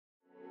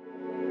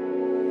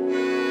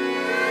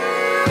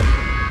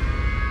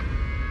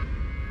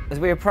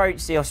As we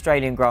approach the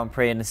Australian Grand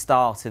Prix and the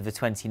start of the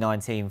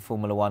 2019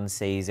 Formula One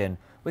season,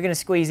 we're going to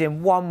squeeze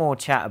in one more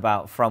chat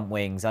about front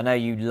wings. I know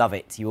you love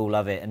it, you all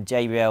love it, and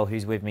JBL,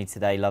 who's with me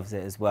today, loves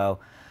it as well.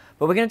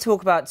 But we're going to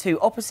talk about two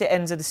opposite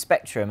ends of the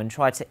spectrum and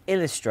try to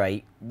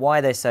illustrate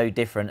why they're so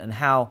different and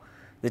how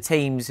the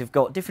teams have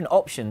got different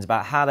options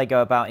about how they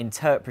go about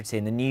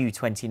interpreting the new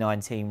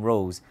 2019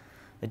 rules.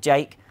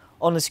 Jake,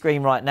 on the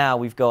screen right now,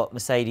 we've got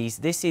Mercedes.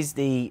 This is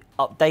the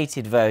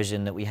updated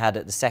version that we had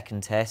at the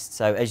second test.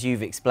 So as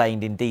you've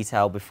explained in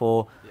detail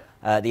before,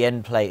 the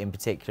end plate in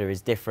particular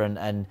is different,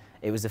 and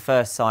it was the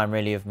first sign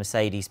really of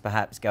Mercedes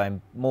perhaps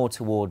going more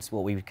towards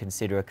what we would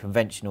consider a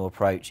conventional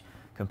approach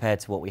compared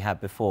to what we had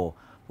before.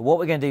 But what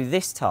we're going to do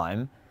this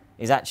time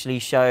is actually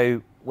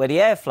show where the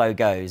airflow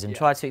goes and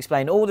try to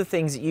explain all the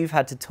things that you've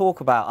had to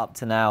talk about up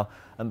to now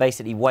and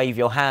basically wave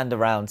your hand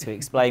around to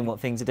explain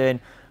what things are doing.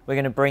 We're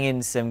going to bring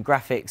in some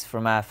graphics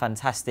from our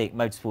fantastic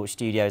Motorsport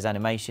Studios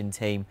animation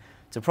team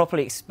to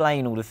properly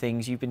explain all the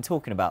things you've been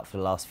talking about for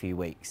the last few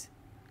weeks.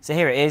 So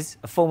here it is,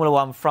 a Formula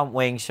One front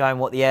wing showing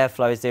what the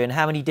airflow is doing,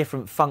 how many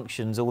different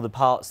functions all the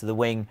parts of the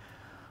wing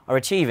are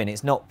achieving.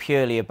 It's not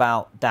purely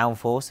about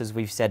downforce, as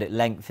we've said at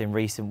length in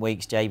recent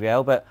weeks,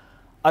 JBL, but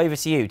over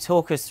to you.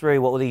 Talk us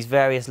through what all these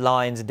various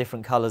lines and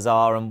different colours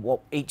are and what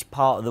each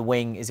part of the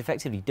wing is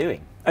effectively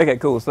doing. Okay,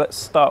 cool. So let's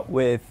start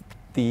with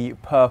the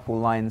purple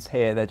lines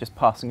here. They're just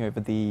passing over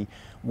the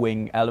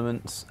wing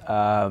elements.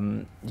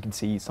 You can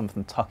see some of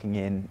them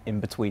tucking in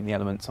between the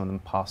elements, some of them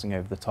passing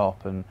over the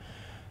top and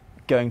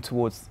going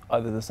towards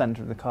either the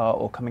centre of the car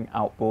or coming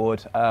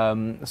outboard.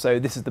 So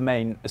this is the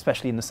main,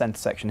 especially in the centre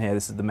section here,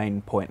 this is the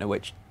main point at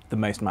which the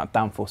most amount of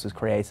downforce is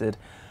created.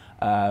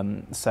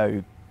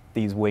 So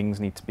these wings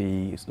need to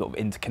be sort of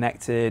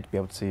interconnected, be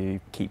able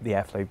to keep the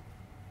airflow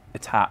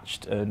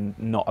attached and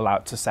not allow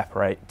it to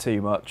separate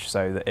too much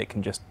so that it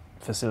can just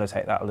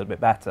facilitate that a little bit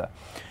better.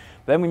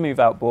 Then we move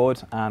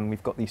outboard and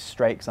we've got these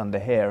strakes under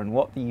here, and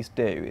what these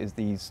do is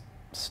these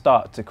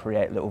start to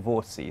create little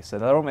vortices. So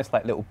they're almost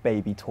like little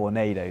baby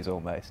tornadoes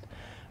almost.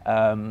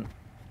 So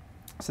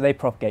they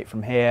propagate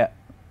from here.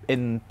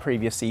 In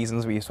previous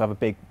seasons we used to have a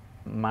big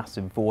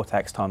massive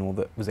vortex tunnel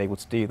that was able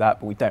to do that,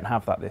 but we don't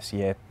have that this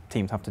year.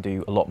 Teams have to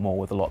do a lot more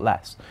with a lot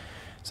less.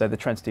 So they're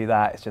trying to do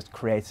that. It's just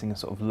creating a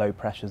sort of low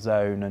pressure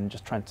zone and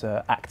just trying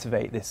to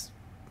activate this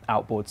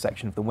outboard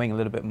section of the wing a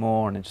little bit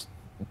more and just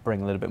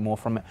bring a little bit more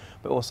from it,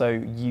 but also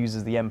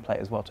uses the end plate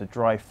as well to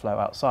drive flow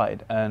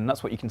outside. And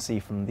that's what you can see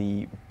from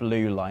the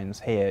blue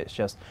lines here. It's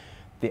just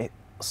the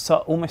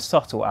almost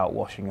subtle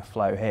outwashing of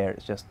flow here.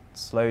 It's just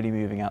slowly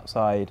moving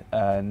outside,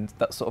 and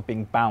that's sort of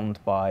being bound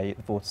by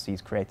the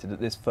vortices created at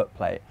this foot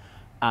plate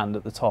and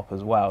at the top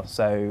as well.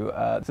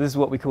 So, this is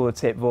what we call a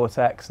tip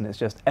vortex, and it's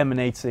just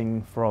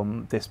emanating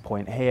from this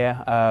point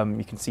here.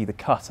 You can see the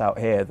cutout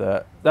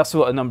here. That's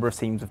what a number of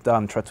teams have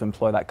done, tried to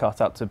employ that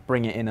cutout to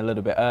bring it in a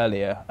little bit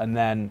earlier, and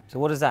then... So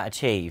what does that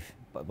achieve?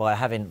 By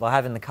having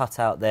the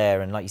cutout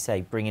there and, like you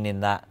say, bringing in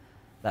that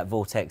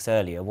vortex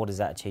earlier, what is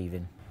that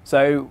achieving?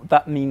 So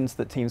that means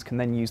that teams can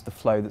then use the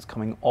flow that's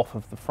coming off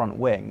of the front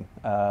wing.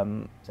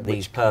 So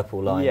these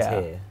purple lines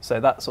here.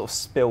 So that sort of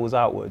spills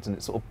outwards and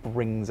it sort of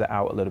brings it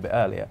out a little bit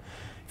earlier.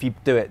 If you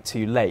do it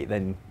too late,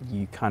 then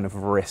you kind of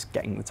risk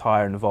getting the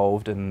tyre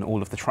involved and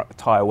all of the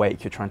tyre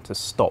weight you're trying to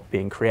stop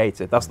being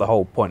created. That's the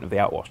whole point of the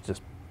outwash,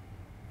 just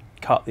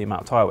cut the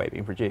amount of tyre weight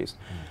being produced.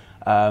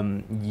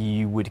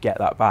 You would get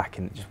that back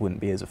and it just wouldn't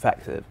be as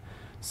effective.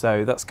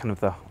 So that's kind of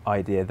the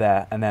idea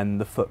there. And then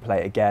the foot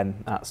plate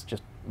again, that's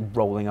just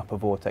rolling up a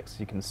vortex, as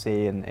you can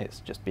see, and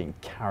it's just being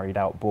carried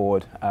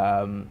outboard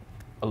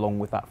along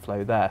with that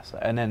flow there. So,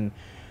 and then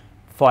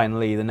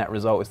finally the net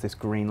result is this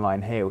green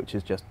line here, which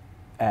is just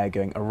air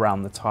going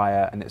around the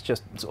tyre, and it's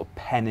just sort of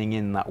penning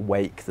in that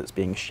wake that's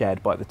being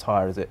shed by the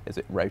tyre as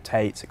it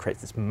rotates. It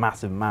creates this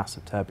massive mass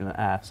of turbulent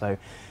air. So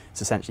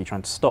it's essentially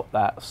trying to stop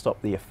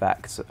the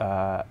effect,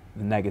 the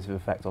negative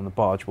effect on the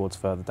barge boards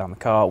further down the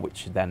car,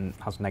 which then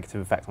has a negative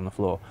effect on the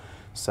floor.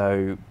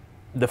 So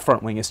the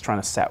front wing is trying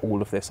to set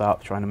all of this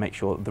up, trying to make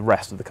sure that the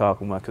rest of the car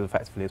can work as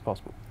effectively as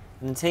possible.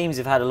 And teams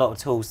have had a lot of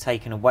tools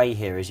taken away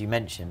here, as you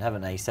mentioned,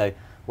 haven't they? So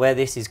where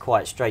this is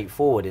quite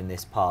straightforward in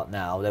this part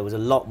now, there was a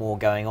lot more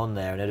going on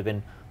there, and there'd have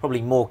been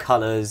probably more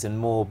colours and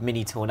more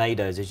mini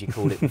tornadoes, as you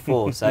called it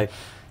before. So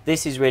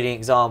this is really an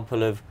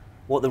example of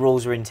what the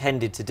rules were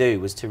intended to do,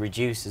 was to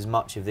reduce as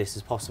much of this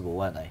as possible,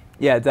 weren't they?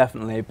 Yeah,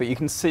 definitely. But you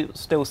can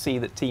still see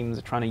that teams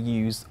are trying to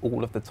use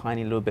all of the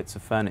tiny little bits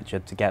of furniture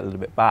to get a little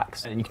bit back.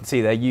 And you can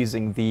see they're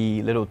using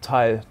the little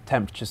tyre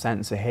temperature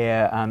sensor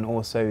here and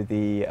also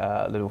the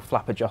little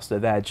flap adjuster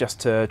there just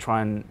to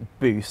try and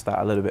boost that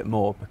a little bit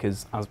more,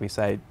 because, as we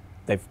say,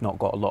 they've not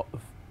got a lot of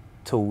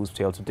tools to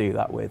be able to do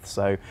that with.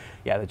 So,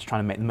 yeah, they're just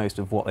trying to make the most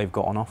of what they've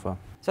got on offer.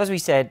 So, as we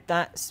said,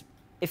 that's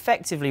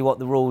effectively what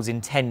the rules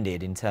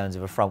intended in terms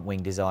of a front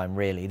wing design,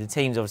 really. The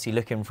team's obviously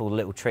looking for all the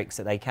little tricks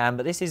that they can,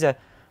 but this is a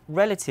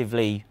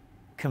relatively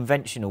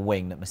conventional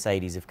wing that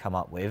Mercedes have come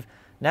up with.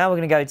 Now we're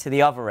going to go to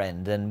the other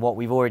end, and what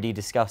we've already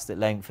discussed at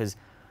length is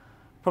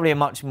probably a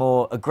much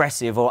more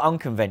aggressive or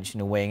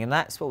unconventional wing, and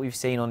that's what we've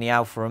seen on the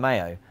Alfa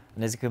Romeo.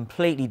 And there's a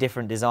completely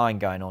different design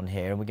going on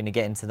here, and we're going to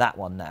get into that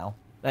one now.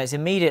 Now, it's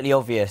immediately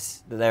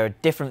obvious that there are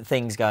different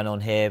things going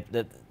on here,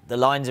 that the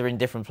lines are in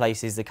different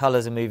places, the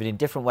colours are moving in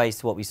different ways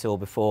to what we saw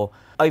before.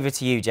 Over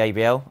to you,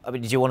 JBL. I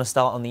mean, did you want to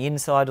start on the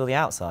inside or the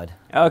outside?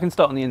 I can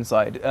start on the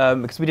inside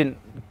because we didn't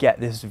get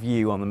this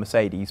view on the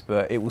Mercedes,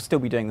 but it will still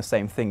be doing the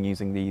same thing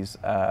using these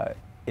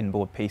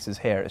inboard pieces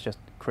here. It's just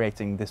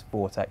creating this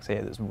vortex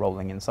here that's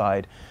rolling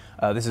inside.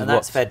 And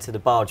that's fed to the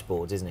barge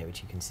boards, isn't it,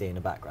 which you can see in the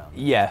background?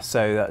 Yeah,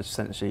 so that's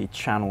essentially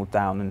channeled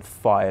down and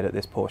fired at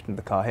this portion of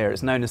the car here.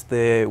 It's known as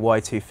the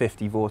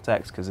Y250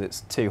 vortex because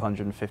it's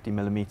 250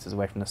 millimeters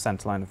away from the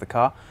center line of the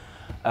car.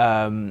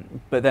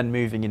 But then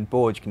moving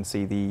inboard, you can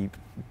see the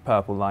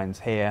purple lines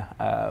here.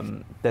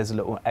 There's a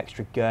little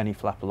extra gurney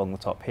flap along the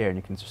top here, and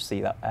you can just see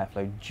that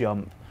airflow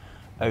jump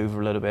over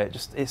a little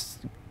bit. It's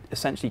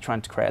essentially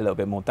trying to create a little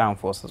bit more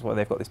downforce. That's why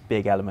they've got this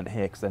big element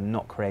here, because they're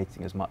not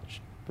creating as much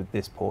with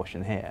this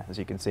portion here. As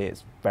you can see,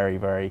 it's very,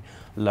 very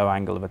low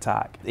angle of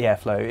attack. The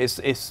airflow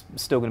is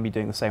still going to be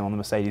doing the same on the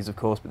Mercedes, of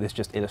course, but this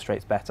just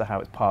illustrates better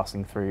how it's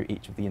passing through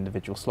each of the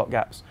individual slot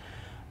gaps.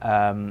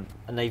 And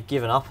they've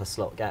given up a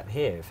slot gap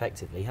here,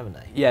 effectively, haven't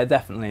they? Yeah,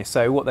 definitely.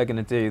 So what they're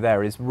going to do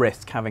there is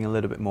risk having a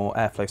little bit more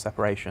airflow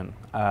separation,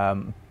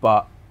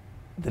 but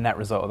the net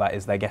result of that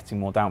is they're getting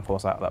more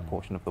downforce out of that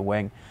portion of the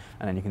wing,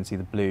 and then you can see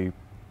the blue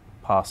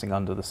passing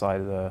under the side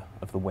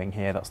of the wing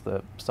here. That's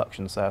the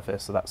suction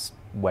surface, so that's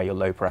where your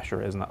low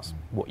pressure is, and that's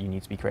what you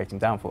need to be creating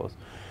downforce.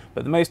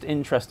 But the most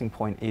interesting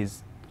point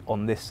is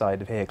on this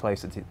side of here,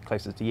 closer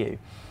to you.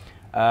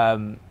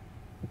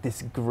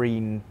 This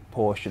green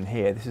portion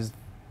here, this is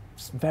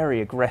very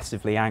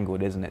aggressively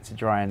angled, isn't it, to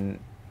try and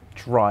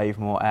drive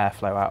more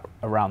airflow out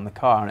around the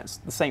car, and it's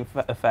the same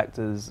effect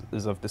as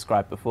I've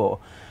described before,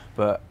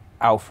 but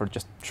Alfa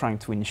just trying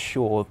to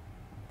ensure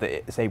that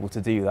it's able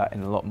to do that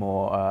in a lot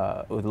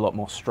more with a lot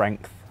more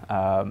strength.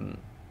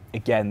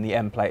 Again, the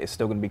end plate is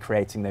still going to be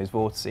creating those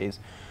vortices,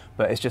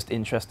 but it's just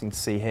interesting to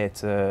see here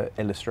to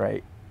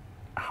illustrate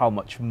how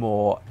much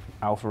more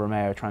Alfa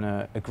Romeo are trying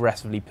to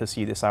aggressively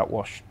pursue this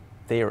outwash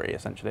theory,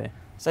 essentially.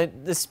 So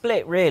the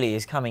split really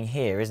is coming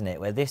here, isn't it,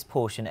 where this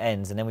portion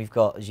ends, and then we've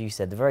got, as you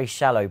said, the very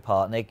shallow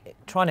part, and they're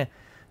trying to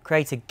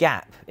create a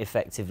gap,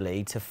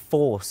 effectively, to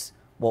force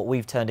what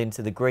we've turned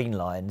into the green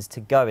lines to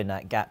go in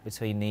that gap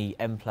between the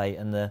end plate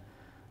and the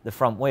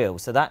front wheel.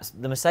 So that's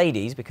the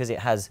Mercedes, because it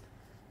has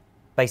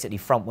basically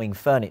front wing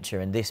furniture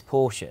in this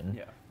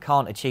portion,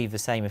 can't achieve the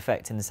same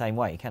effect in the same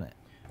way, can it?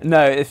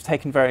 No, it's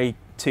taken very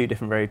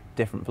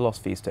different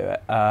philosophies to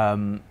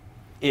it.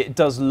 It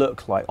does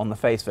look like, on the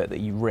face of it, that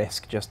you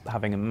risk just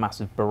having a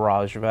massive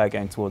barrage of air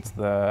going towards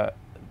the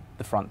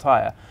front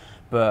tyre,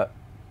 but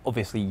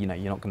obviously, you know,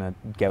 you're not going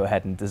to go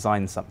ahead and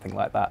design something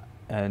like that.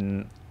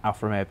 And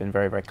Alfa Romeo have been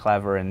very, very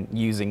clever in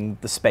using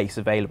the space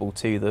available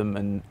to them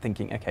and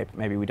thinking, okay, but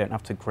maybe we don't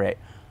have to create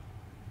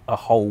a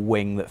whole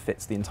wing that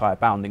fits the entire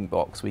bounding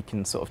box. We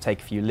can sort of take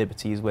a few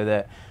liberties with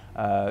it,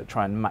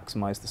 try and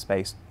maximise the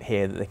space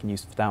here that they can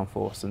use for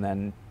downforce, and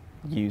then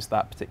use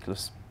that particular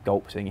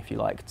sculpting, if you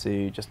like,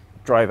 to just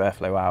drive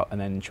airflow out and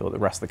then ensure the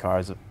rest of the car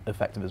is as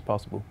effective as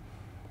possible.